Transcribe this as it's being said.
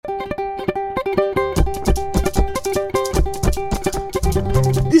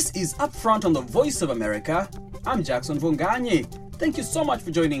Up Front on the Voice of America. I'm Jackson Vunganyi. Thank you so much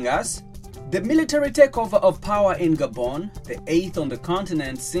for joining us. The military takeover of power in Gabon, the 8th on the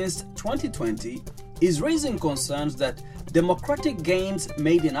continent since 2020, is raising concerns that democratic gains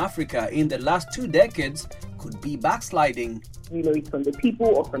made in Africa in the last 2 decades could be backsliding. It's from the people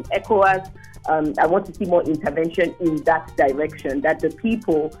or from ECOWAS. I want to see more intervention in that direction, that the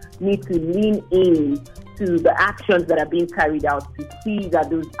people need to lean in to the actions that are being carried out to see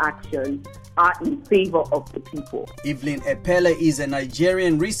that those actions are in favor of the people. Evelyn Epele is a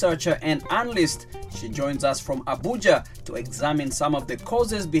Nigerian researcher and analyst. She joins us from Abuja to examine some of the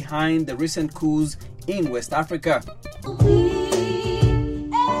causes behind the recent coups in West Africa.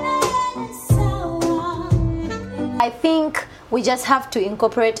 I think we just have to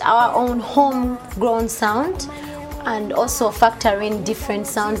incorporate our own homegrown sound and also factor in different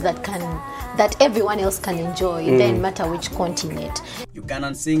sounds that everyone else can enjoy, it doesn't matter which continent.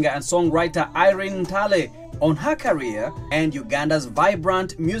 Ugandan singer and songwriter Irene Ntale on her career and Uganda's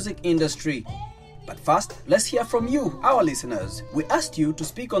vibrant music industry. But first, let's hear from you, our listeners. We asked you to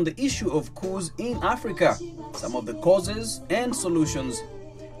speak on the issue of coups in Africa, some of the causes and solutions.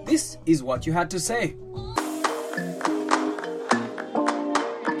 This is what you had to say.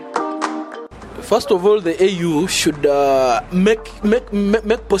 First of all, the AU should make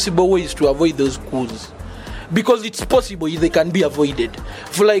possible ways to avoid those coups, because it's possible they can be avoided.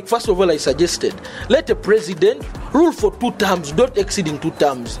 First of all, I suggested let a president rule for 2 terms, not exceeding 2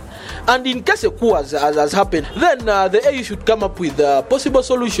 terms. And in case a coup has happened, then the AU should come up with possible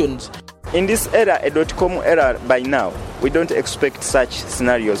solutions. In this era, a .com era by now, we don't expect such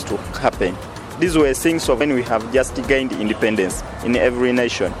scenarios to happen. These were things of when we have just gained independence in every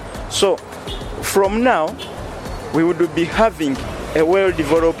nation. So, from now, we would be having a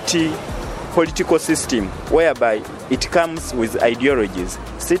well-developed political system whereby it comes with ideologies.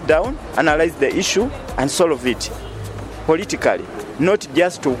 Sit down, analyze the issue, and solve it politically. Not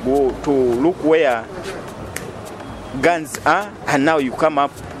just to go to look where guns are, and now you come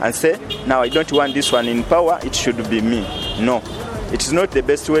up and say, now I don't want this one in power, it should be me. No, it is not the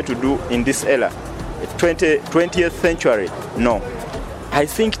best way to do in this era. 20th century, no. I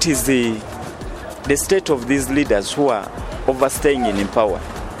think it is the state of these leaders who are overstaying in power,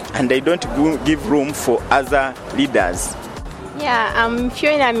 and they don't give room for other leaders. Yeah, I'm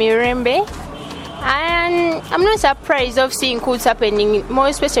Fiona Mirembe, and I'm not surprised of seeing coups happening, more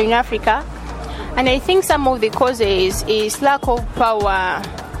especially in Africa. And I think some of the causes is lack of power.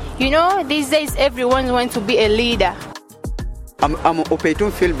 These days everyone wants to be a leader. I'm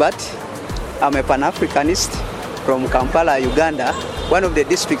Opetun Philbert. I'm a Pan-Africanist from Kampala, Uganda, one of the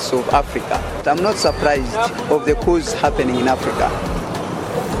districts of Africa. I'm not surprised of the coups happening in Africa.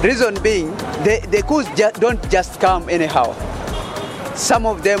 Reason being, the coups don't just come anyhow. Some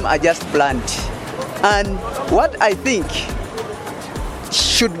of them are just planned. And what I think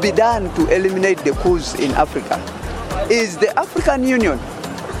should be done to eliminate the coups in Africa is the African Union,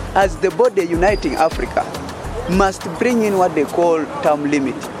 as the body uniting Africa, must bring in what they call term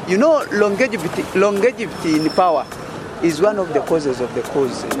limit. Longevity in power is one of the causes of the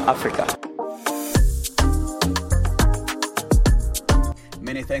coups in Africa.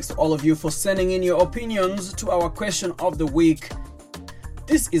 Many thanks to all of you for sending in your opinions to our question of the week.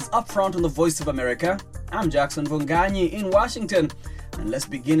 This is Up Front on the Voice of America. I'm Jackson Vunganyi in Washington. And let's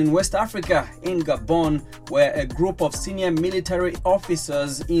begin in West Africa, in Gabon, where a group of senior military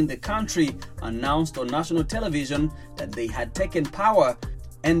officers in the country announced on national television that they had taken power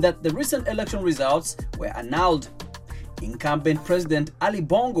and that the recent election results were annulled. Incumbent President Ali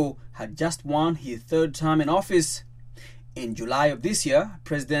Bongo had just won his 3rd term in office. In July of this year,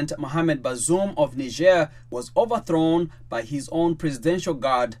 President Mohamed Bazoum of Niger was overthrown by his own presidential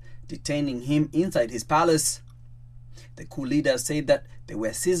guard, detaining him inside his palace. The coup leaders said that they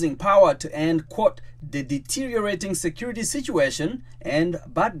were seizing power to end, quote, the deteriorating security situation and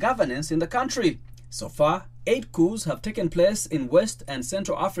bad governance in the country. So far, 8 coups have taken place in West and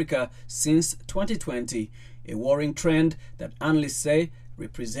Central Africa since 2020, a worrying trend that analysts say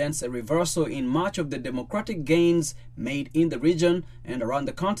represents a reversal in much of the democratic gains made in the region and around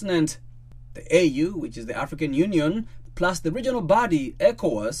the continent. The AU, which is the African Union, plus the regional body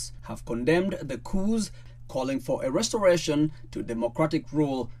ECOWAS, have condemned the coups, calling for a restoration to democratic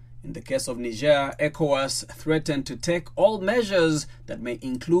rule. In the case of Niger, ECOWAS threatened to take all measures that may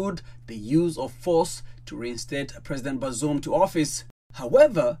include the use of force to reinstate President Bazoum to office.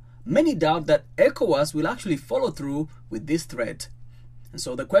 However, many doubt that ECOWAS will actually follow through with this threat. And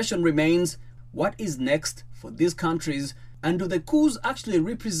so the question remains, what is next for these countries, and do the coups actually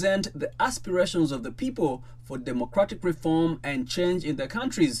represent the aspirations of the people for democratic reform and change in their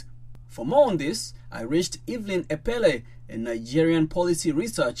countries? For more on this, I reached Evelyn Epele, a Nigerian policy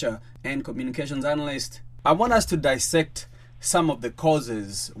researcher and communications analyst. I want us to dissect some of the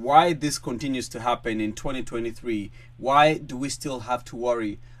causes, why this continues to happen in 2023. Why do we still have to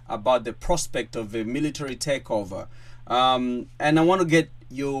worry about the prospect of a military takeover? And I want to get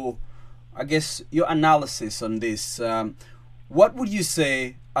your analysis on this. What would you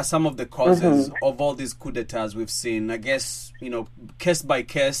say are some of the causes of all these coup d'etats we've seen? I guess, case by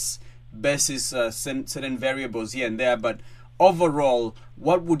case basis, certain variables here and there, but overall,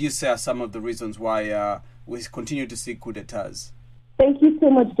 what would you say are some of the reasons why we continue to see coup d'etats? Thank you so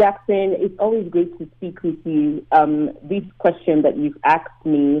much, Jackson. It's always great to speak with you. This question that you've asked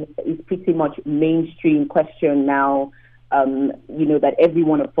me is pretty much mainstream question now. That every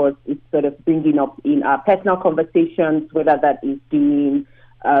one of us is sort of bringing up in our personal conversations, whether that is doing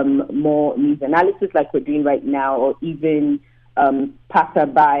more news analysis like we're doing right now, or even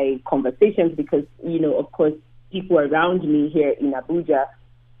passerby conversations, because, of course, people around me here in Abuja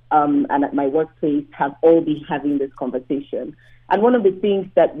and at my workplace have all been having this conversation. And one of the things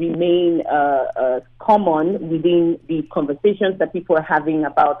that remain common within the conversations that people are having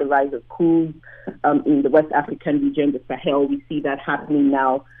about the rise of coups in the West African region, the Sahel, we see that happening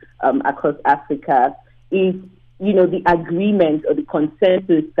now across Africa, is, the agreement or the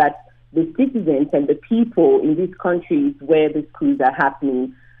consensus that the citizens and the people in these countries where these coups are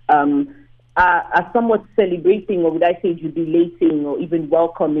happening are somewhat celebrating, or would I say jubilating, or even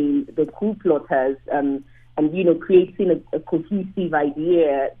welcoming the coup plotters, and creating a cohesive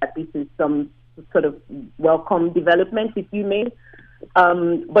idea that this is some sort of welcome development, if you may.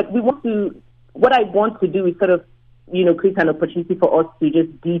 But what I want to do is sort of, create an opportunity for us to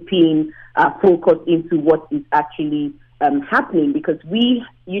just deepen our focus into what is actually happening, because we,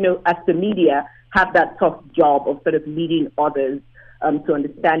 as the media, have that tough job of sort of leading others to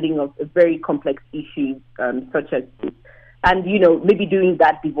understanding of very complex issues such as this. And, maybe doing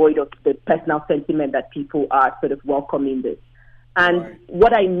that devoid of the personal sentiment that people are sort of welcoming this. And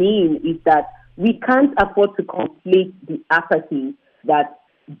what I mean is that we can't afford to conflate the apathy that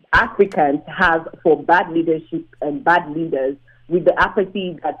Africans have for bad leadership and bad leaders with the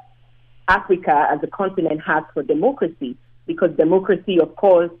apathy that Africa as a continent has for democracy. Because democracy, of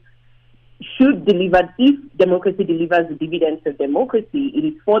course, should deliver, if democracy delivers the dividends of democracy, it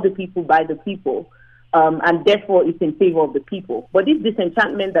is for the people, by the people. And therefore it's in favor of the people. But this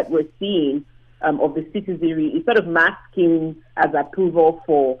disenchantment that we're seeing of the citizenry is sort of masking as approval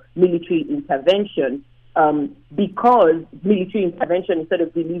for military intervention, because military intervention is sort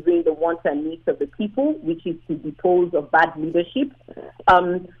of delivering the wants and needs of the people, which is to dispose of bad leadership.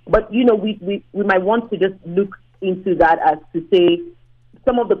 But, we might want to just look into that as to say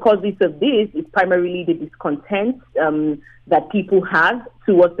some of the causes of this is primarily the discontent that people have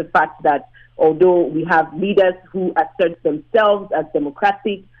towards the fact that although we have leaders who assert themselves as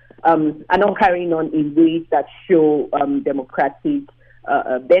democratic, are not carrying on in ways that show democratic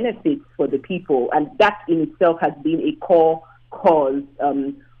benefits for the people. And that in itself has been a core cause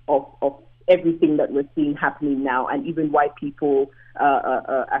of everything that we're seeing happening now, and even why people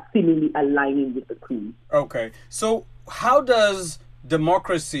are seemingly aligning with the coup. Okay. So how does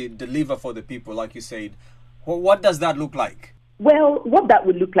democracy deliver for the people, like you said? What does that look like? Well, what that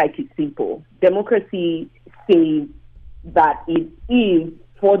would look like is simple. Democracy says that it is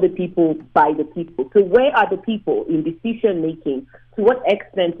for the people, by the people. So where are the people in decision making? To what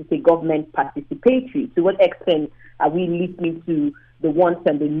extent is the government participatory? To what extent are we listening to the wants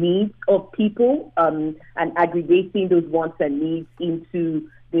and the needs of people, and aggregating those wants and needs into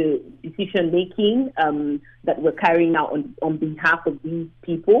the decision making that we're carrying out on behalf of these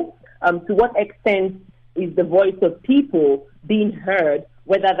people? To what extent is the voice of people being heard,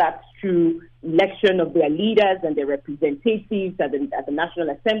 whether that's through election of their leaders and their representatives at the national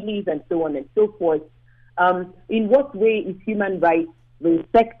assemblies and so on and so forth? In what way is human rights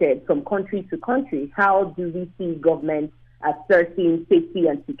respected from country to country? How do we see government asserting safety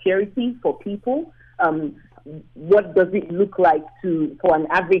and security for people? What does it look like for an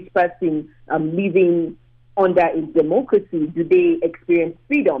average person living under a democracy? Do they experience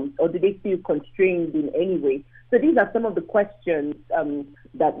freedom, or do they feel constrained in any way? So these are some of the questions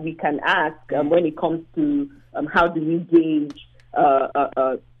that we can ask when it comes to how do we gauge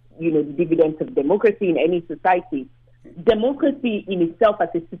the dividends of democracy in any society. Democracy in itself as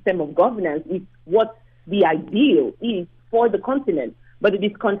a system of governance is what the ideal is for the continent. But the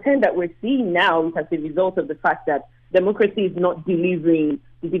discontent that we're seeing now is as a result of the fact that democracy is not delivering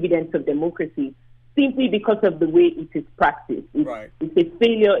the dividends of democracy. simply because of the way it is practiced. It's a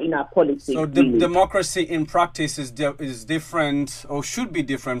failure in our politics. So democracy in practice is different, or should be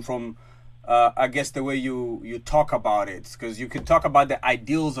different from, I guess, the way you talk about it. Because you can talk about the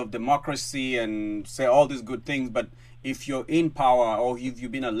ideals of democracy and say all these good things, but if you're in power or if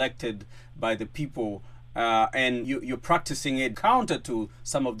you've been elected by the people and you're practicing it counter to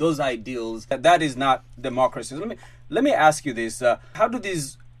some of those ideals, that is not democracy. Let me ask you this. How do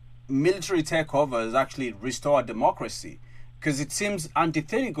these military takeovers actually restore democracy? Because it seems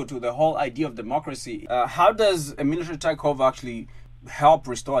antithetical to the whole idea of democracy. How does a military takeover actually help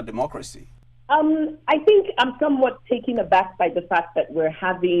restore democracy? I think I'm somewhat taken aback by the fact that we're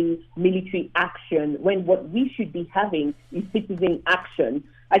having military action when what we should be having is citizen action.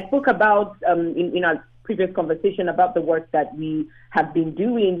 I spoke about, in our previous conversation, about the work that we have been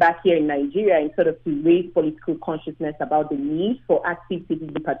doing back here in Nigeria and sort of to raise political consciousness about the need for active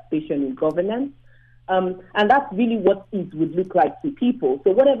citizen participation in governance. And that's really what it would look like to people.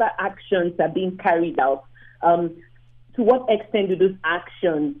 So whatever actions are being carried out, to what extent do those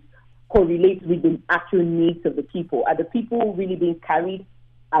actions correlate with the actual needs of the people? Are the people really being carried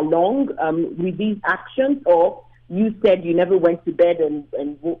along with these actions? Or you said you never went to bed and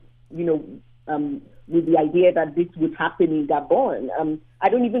with the idea that this would happen in Gabon. I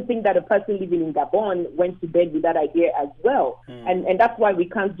don't even think that a person living in Gabon went to bed with that idea as well. And that's why we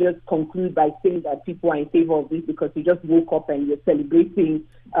can't just conclude by saying that people are in favor of this because you just woke up and you're celebrating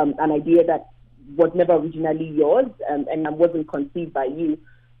an idea that was never originally yours and wasn't conceived by you.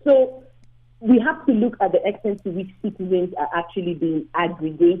 So we have to look at the extent to which citizens are actually being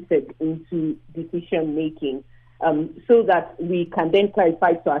aggregated into decision making so that we can then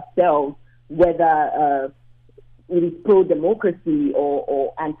clarify to ourselves whether it is pro-democracy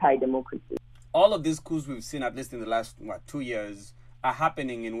or anti-democracy. All of these coups we've seen, at least in the last 2 years, are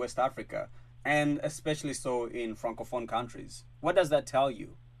happening in West Africa, and especially so in Francophone countries. What does that tell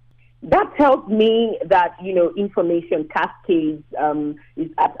you? That tells me that, information cascades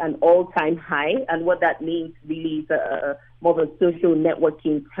is at an all-time high, and what that means really is more of a social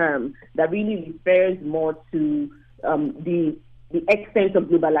networking term that really refers more to the extent of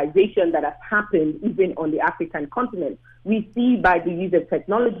globalization that has happened even on the African continent. We see by the use of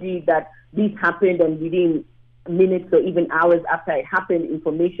technology that this happened, and within minutes or even hours after it happened,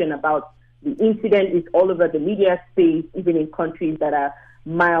 information about the incident is all over the media space, even in countries that are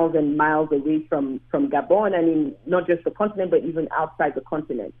miles and miles away from Gabon, and in not just the continent, but even outside the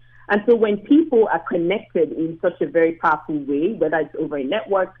continent. And so when people are connected in such a very powerful way, whether it's over a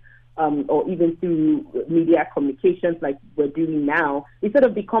network or even through media communications like we're doing now, it sort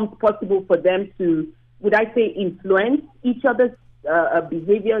of becomes possible for them to, would I say, influence each other's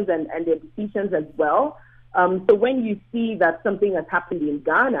behaviors and their decisions as well. So when you see that something has happened in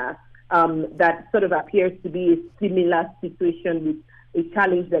Ghana that sort of appears to be a similar situation with a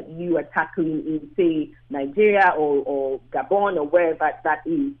challenge that you are tackling in, say, Nigeria or Gabon or wherever that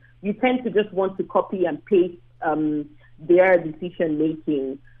is, you tend to just want to copy and paste their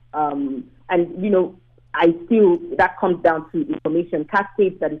decision-making. That comes down to information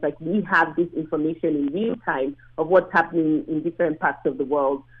cascades, that is like we have this information in real time of what's happening in different parts of the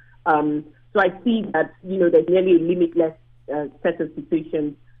world. So I see that, there's nearly a limitless set of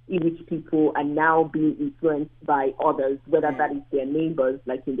situations in which people are now being influenced by others, whether that is their neighbors,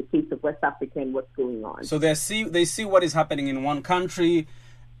 like in the case of West Africa and what's going on. So they see what is happening in one country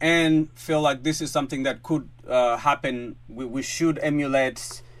and feel like this is something that could happen. We should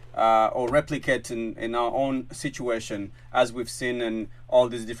emulate or replicate in our own situation, as we've seen in all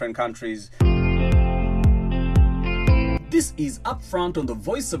these different countries. This is Upfront on the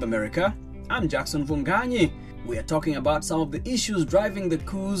Voice of America. I'm Jackson Vunganyi. We are talking about some of the issues driving the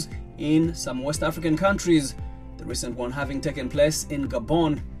coups in some West African countries, the recent one having taken place in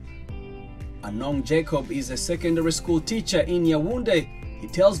Gabon. Anong Jacob is a secondary school teacher in Yaoundé. He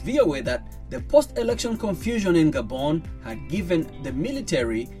tells VOA that the post-election confusion in Gabon had given the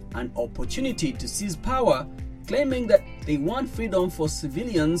military an opportunity to seize power, claiming that they want freedom for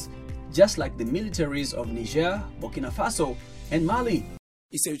civilians, just like the militaries of Niger, Burkina Faso, and Mali.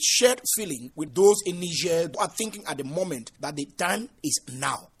 It's a shared feeling with those in Niger who are thinking at the moment that the time is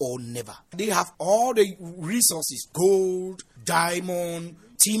now or never. They have all the resources, gold, diamond,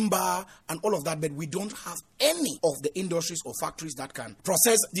 timber, and all of that, but we don't have any of the industries or factories that can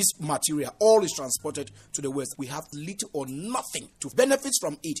process this material. All is transported to the West. We have little or nothing to benefit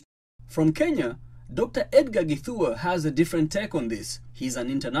from it. From Kenya, Dr. Edgar Githua has a different take on this. He's an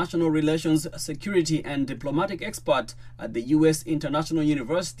international relations, security, and diplomatic expert at the U.S. International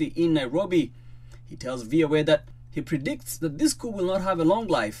University in Nairobi. He tells VOA that he predicts that this coup will not have a long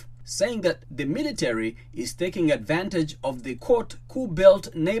life. saying that the military is taking advantage of the quote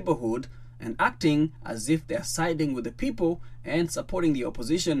coup-built neighborhood and acting as if they're siding with the people and supporting the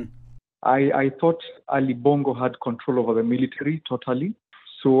opposition. I thought Ali Bongo had control over the military totally,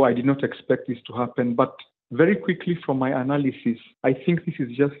 so I did not expect this to happen. But very quickly from my analysis, I think this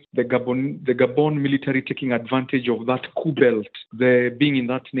is just the Gabon military taking advantage of that coup belt, the being in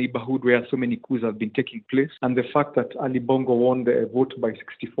that neighborhood where so many coups have been taking place, and the fact that Ali Bongo won the vote by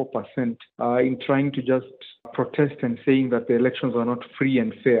 64% in trying to just protest and saying that the elections are not free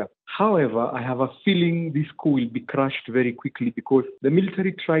and fair. However, I have a feeling this coup will be crushed very quickly because the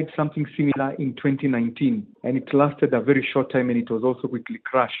military tried something similar in 2019 and it lasted a very short time and it was also quickly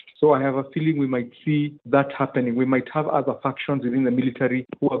crushed. So I have a feeling we might see that happening. We might have other factions within the military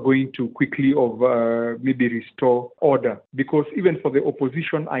who are going to quickly maybe restore order. Because even for the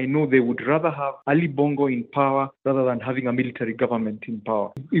opposition, I know they would rather have Ali Bongo in power rather than having a military government in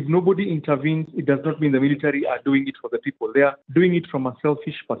power. If nobody intervenes, it does not mean the military are doing it for the people. They are doing it from a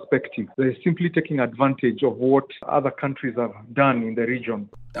selfish perspective. They're simply taking advantage of what other countries have done in the region.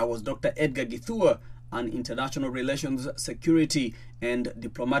 That was Dr. Edgar Githua, an international relations, security, and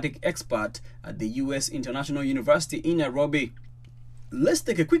diplomatic expert at the U.S. International University in Nairobi. Let's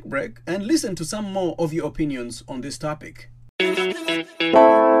take a quick break and listen to some more of your opinions on this topic.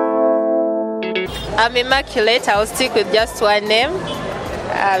 I'm Immaculate. I'll stick with just one name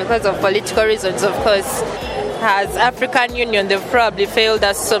because of political reasons, of course. As African Union, they've probably failed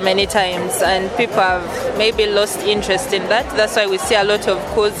us so many times and people have maybe lost interest in that. That's why we see a lot of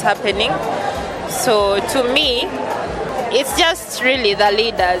coups happening. So to me, it's just really the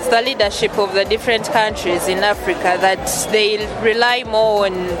leadership of the different countries in Africa, that they rely more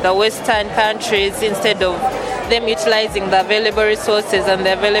on the Western countries instead of them utilizing the available resources and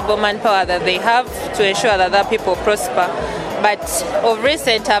the available manpower that they have to ensure that the people prosper. But of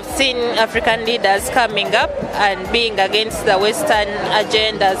recent, I've seen African leaders coming up and being against the Western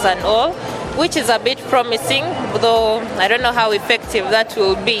agendas and all, which is a bit promising, though I don't know how effective that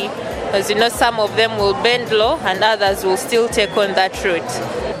will be. As you know, some of them will bend low and others will still take on that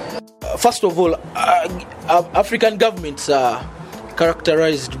route. First of all, African governments are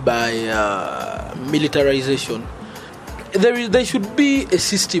characterized by militarization. There should be a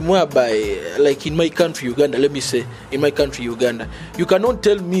system whereby, like in my country, Uganda, you cannot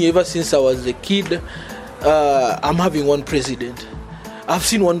tell me ever since I was a kid, I'm having one president. I've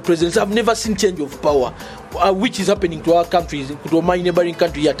seen one president. I've never seen change of power, which is happening to our countries, to my neighboring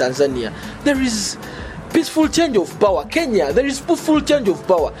country here, Tanzania. There is peaceful change of power. Kenya, there is peaceful change of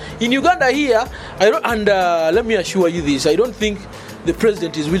power. In Uganda here, let me assure you this, I don't think the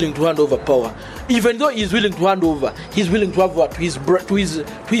president is willing to hand over power. Even though he's willing to hand over, he's willing to have what to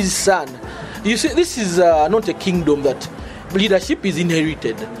his son. You see, this is not a kingdom that leadership is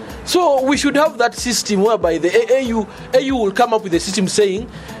inherited. So we should have that system whereby the AU will come up with a system saying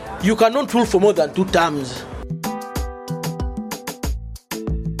you cannot rule for more than 2 terms.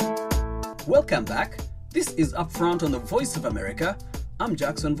 Welcome back. This is Upfront on the Voice of America. I'm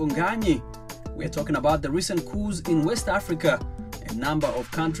Jackson Vonganyi. We're talking about the recent coups in West Africa. A number of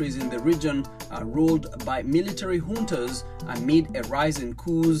countries in the region are ruled by military juntas amid a rise in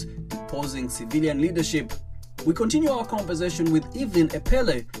coups deposing civilian leadership. We continue our conversation with Evelyn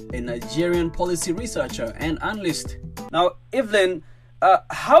Epele, a Nigerian policy researcher and analyst. Now, Evelyn,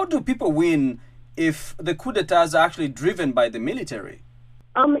 how do people win if the coup d'etats are actually driven by the military?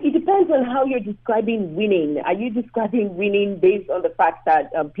 It depends on how you're describing winning. Are you describing winning based on the fact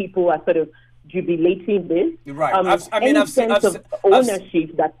that people are sort of jubilating this? Right. Any sense of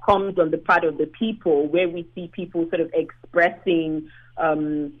ownership that comes on the part of the people, where we see people sort of expressing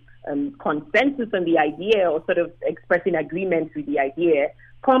consensus on the idea or sort of expressing agreement with the idea,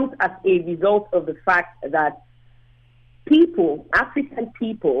 comes as a result of the fact that people, African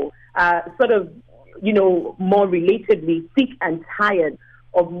people, are sort of, more relatedly sick and tired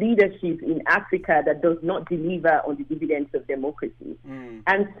of leadership in Africa that does not deliver on the dividends of democracy.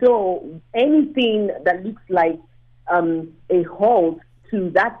 And so anything that looks like a halt to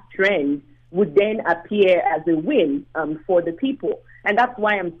that trend would then appear as a win for the people. And that's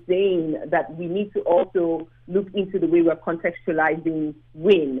why I'm saying that we need to also look into the way we're contextualizing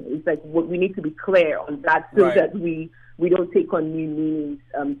win. It's like we need to be clear on that so that we don't take on new meanings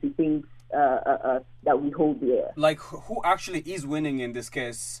to things that we hold there. Like, who actually is winning in this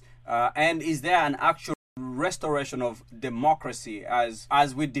case? And is there an actual restoration of democracy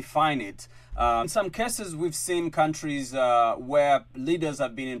as we define it? In some cases, we've seen countries where leaders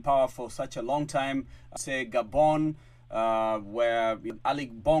have been in power for such a long time, say Gabon, where Ali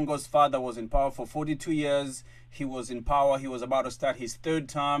Bongo's father was in power for 42 years. he was in power. He was about to start his third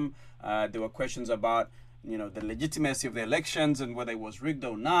term. There were questions about the legitimacy of the elections and whether it was rigged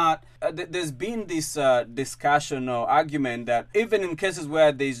or not. There's been this discussion or argument that even in cases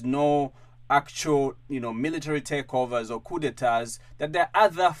where there's no actual, military takeovers or coup d'etats, that there are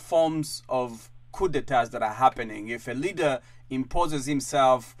other forms of coup d'etats that are happening. If a leader imposes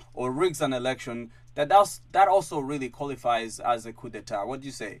himself or rigs an election, that also really qualifies as a coup d'etat. What do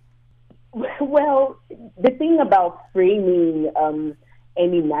you say? Well, the thing about framing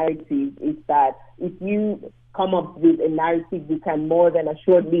any narrative is that if you come up with a narrative, you can more than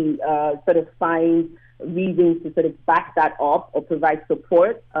assuredly sort of find reasons to sort of back that up or provide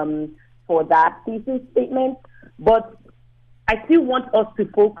support for that thesis statement. But I still want us to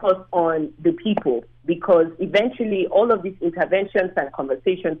focus on the people, because eventually all of these interventions and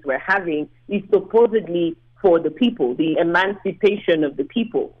conversations we're having is supposedly for the people, the emancipation of the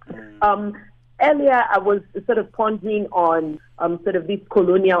people. Earlier, I was sort of pondering on sort of these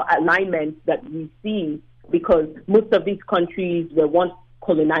colonial alignments that we see, because most of these countries were once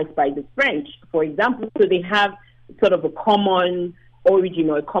colonized by the French, for example, so they have sort of a common origin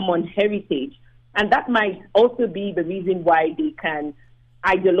or a common heritage. And that might also be the reason why they can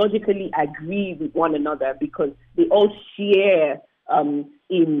ideologically agree with one another, because they all share in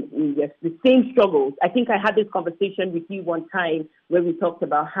the same struggles. I think I had this conversation with you one time where we talked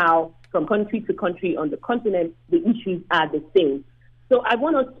about how from country to country on the continent, the issues are the same. So I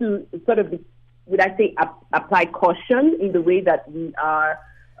want us to sort of, apply caution in the way that we are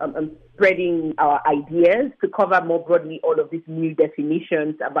spreading our ideas to cover more broadly all of these new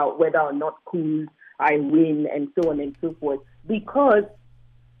definitions about whether or not coups are a win and so on and so forth, because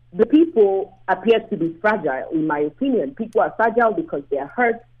the people appear to be fragile, in my opinion. People are fragile because they are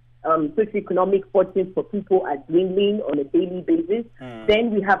hurt. Socioeconomic fortunes for people are dwindling on a daily basis.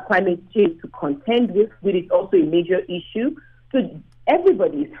 Then we have climate change to contend with, which is also a major issue. So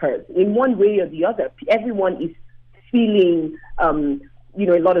everybody is hurt in one way or the other. Everyone is feeling,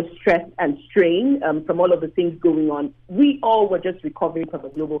 a lot of stress and strain from all of the things going on. We all were just recovering from a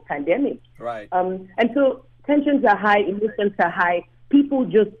global pandemic. Right. And so tensions are high, emotions are high. People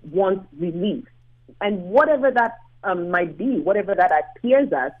just want relief. And whatever that might be, whatever that appears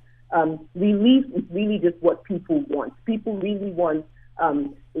as, relief is really just what people want. People really want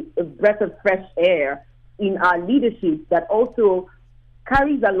a breath of fresh air in our leadership that also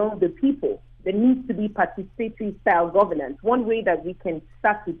carries along the people. There needs to be participatory style governance. One way that we can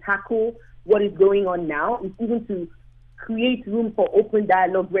start to tackle what is going on now is even to create room for open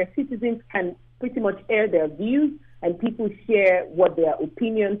dialogue where citizens can pretty much air their views and people share what their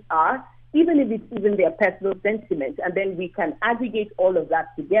opinions are, even if it's even their personal sentiment. And then we can aggregate all of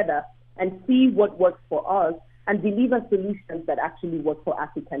that together and see what works for us and deliver solutions that actually work for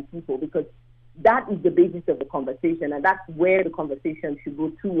African people, because that is the basis of the conversation, and that's where the conversation should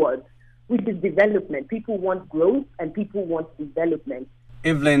go towards, which is development. People want growth and people want development.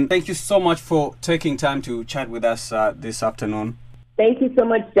 Evelyn, thank you so much for taking time to chat with us this afternoon. Thank you so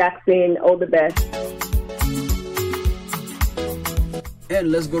much, Jackson. All the best. And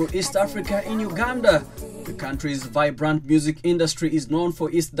let's go to East Africa in Uganda. The country's vibrant music industry is known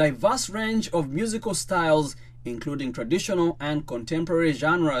for its diverse range of musical styles, including traditional and contemporary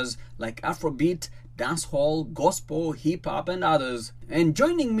genres like Afrobeat, dancehall, gospel, hip-hop, and others. And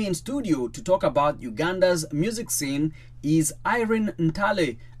joining me in studio to talk about Uganda's music scene is Irene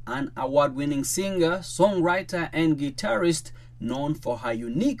Ntale, an award-winning singer, songwriter, and guitarist known for her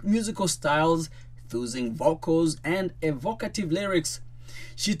unique musical styles, enthusing vocals, and evocative lyrics.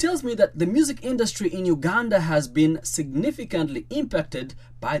 She tells me that the music industry in Uganda has been significantly impacted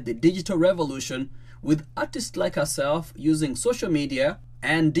by the digital revolution, with artists like herself using social media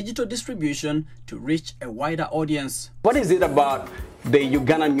and digital distribution to reach a wider audience. What is it about the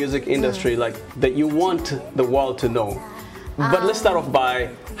Ugandan music industry that you want the world to know? But let's start off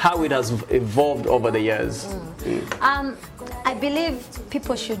by how it has evolved over the years. I believe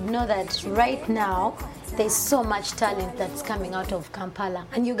people should know that right now there's so much talent that's coming out of Kampala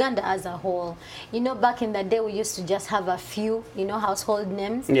and Uganda as a whole. Back in the day we used to just have a few, household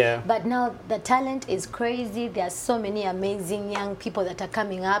names. Yeah. But now the talent is crazy. There are so many amazing young people that are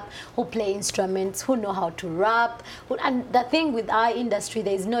coming up who play instruments, who know how to rap. And the thing with our industry,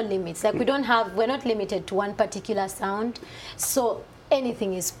 there is no limits. Like we're not limited to one particular sound. So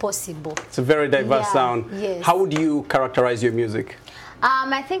anything is possible. It's a very diverse sound. Yes. How would you characterize your music?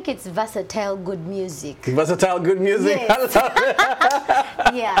 I think it's versatile, good music. Versatile, good music. Yes. I love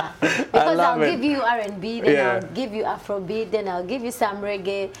it. Yeah, because I'll give you R&B, then Yeah. I'll give you Afrobeat, then I'll give you some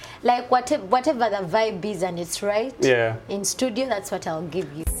reggae, like whatever the vibe is and it's right. Yeah. In studio, that's what I'll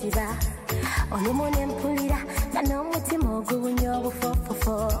give you.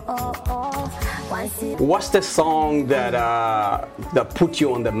 What's the song that put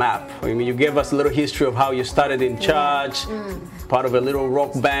you on the map? I mean, you gave us a little history of how you started in church, part of a little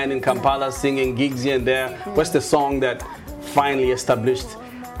rock band in Kampala, singing gigs here and there. What's the song that finally established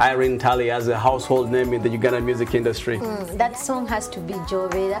Irene Ntale as a household name in the Ugandan music industry? That song has to be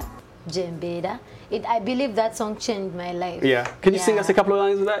Joveda, Jembeda. I believe that song changed my life. Yeah. Can you sing us a couple of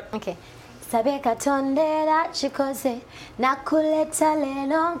lines of that? Okay. Sabeka tondera chikoze nakuleta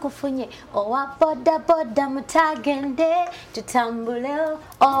lelo nkufunye owa boda boda mutagende tutambule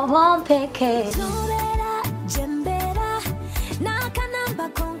owompeke Joveda, Jembeda, nakanamba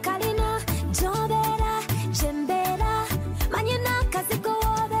konkalina Joveda, Jembeda, manyina kaziko.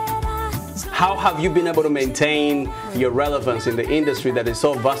 How have you been able to maintain your relevance in the industry that is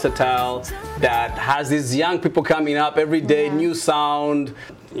so versatile, that has these young people coming up every day, new sound,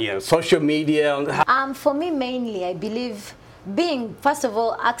 social media? For me, mainly, I believe being, first of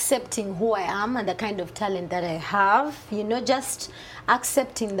all, accepting who I am and the kind of talent that I have, just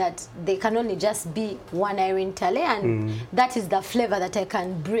accepting that they can only just be one Irene Ntale, and that is the flavor that I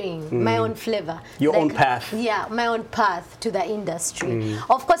can bring, my own flavor. Your own path. Yeah, my own path to the industry.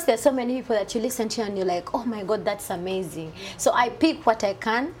 Of course, there's so many people that you listen to and you're like, oh my God, that's amazing. So I pick what I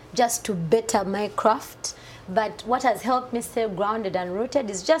can just to better my craft. But what has helped me stay grounded and rooted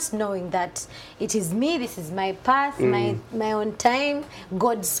is just knowing that it is me, this is my path, my own time,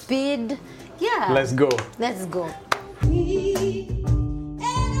 God's speed. Yeah. Let's go. Let's go.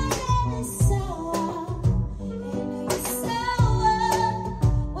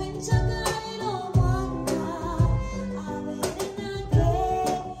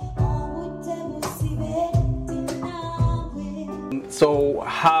 So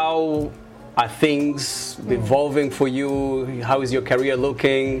how are things evolving for you? How is your career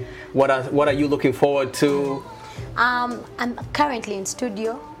looking? What are you looking forward to? I'm currently in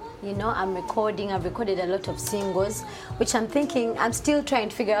studio. I'm recording. I've recorded a lot of singles, which I'm thinking, I'm still trying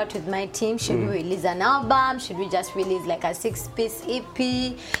to figure out with my team. Should we release an album? Should we just release like a 6-piece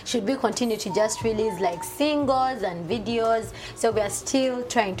EP? Should we continue to just release like singles and videos? So we are still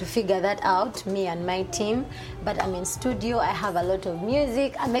trying to figure that out, me and my team. But I'm in studio. I have a lot of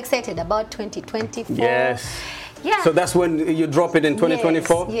music. I'm excited about 2024. Yes. Yeah. So that's when you drop it in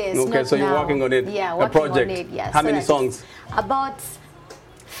 2024? Yes. Okay, so you're working on it. Yeah, a project. on it. Yeah. How many songs? About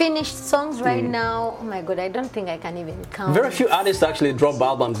finished songs right now. Oh my God, I don't think I can even count. Very few artists actually drop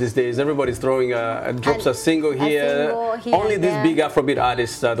albums these days. Everybody's throwing drops a single here. Only these big Afrobeat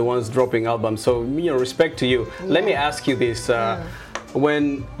artists are the ones dropping albums. So respect to you. Yeah. Let me ask you this.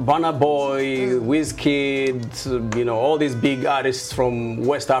 When Burna Boy, Wizkid, all these big artists from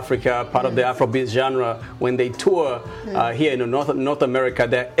West Africa, part of the Afrobeat genre, when they tour here in North America,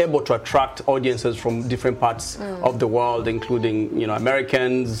 they're able to attract audiences from different parts of the world, including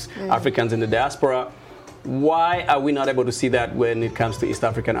Americans, Africans in the diaspora. Why are we not able to see that when it comes to East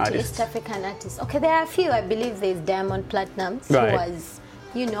African artists? East African artists. Okay, there are a few. I believe there's Diamond Platnumz, right, who was,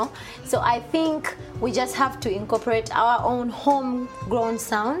 so I think we just have to incorporate our own homegrown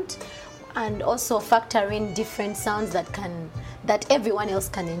sound and also factor in different sounds that everyone else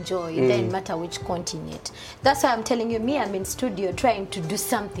can enjoy. It doesn't matter which continent. That's why I'm telling you, I'm in studio trying to do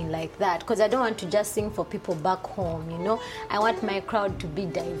something like that, because I don't want to just sing for people back home. I want my crowd to be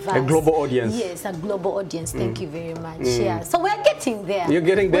diverse. A global audience. Yes, a global audience. Thank you very much. Yeah, so we're getting there. You're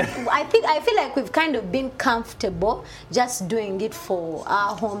getting there. I feel like we've kind of been comfortable just doing it for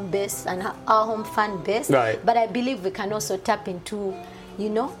our home base and our home fan base. Right. But I believe we can also tap into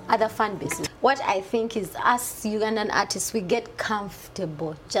other fan bases. What I think is, us Ugandan artists, we get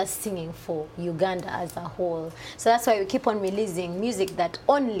comfortable just singing for Uganda as a whole. So that's why we keep on releasing music that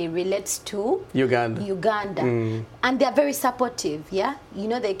only relates to Uganda. And they're very supportive, yeah?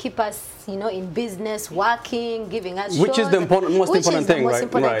 They keep us, in business, working, giving us Which shows. Is the most important thing, right?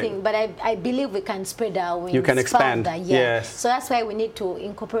 Important thing. But I believe we can spread our wings. You can expand. Further, Yes. So that's why we need to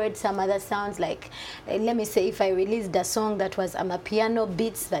incorporate some other sounds. Like, let me say, if I released a song that was piano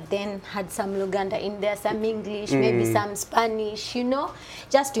beats that then had some Luganda in there, some English, maybe some Spanish,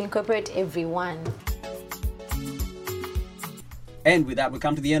 just to incorporate everyone. And with that, we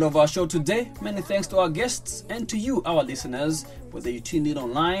come to the end of our show today. Many thanks to our guests and to you, our listeners, whether you tuned in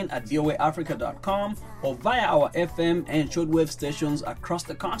online at voaafrica.com or via our FM and shortwave stations across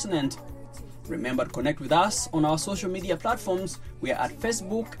the continent. Remember to connect with us on our social media platforms. We are at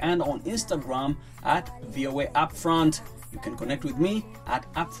Facebook and on Instagram at VOA Upfront. You can connect with me at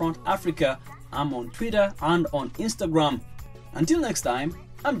Upfront Africa. I'm on Twitter and on Instagram. Until next time,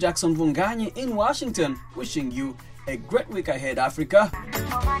 I'm Jackson Vunganyi in Washington, wishing you a great week ahead, Africa.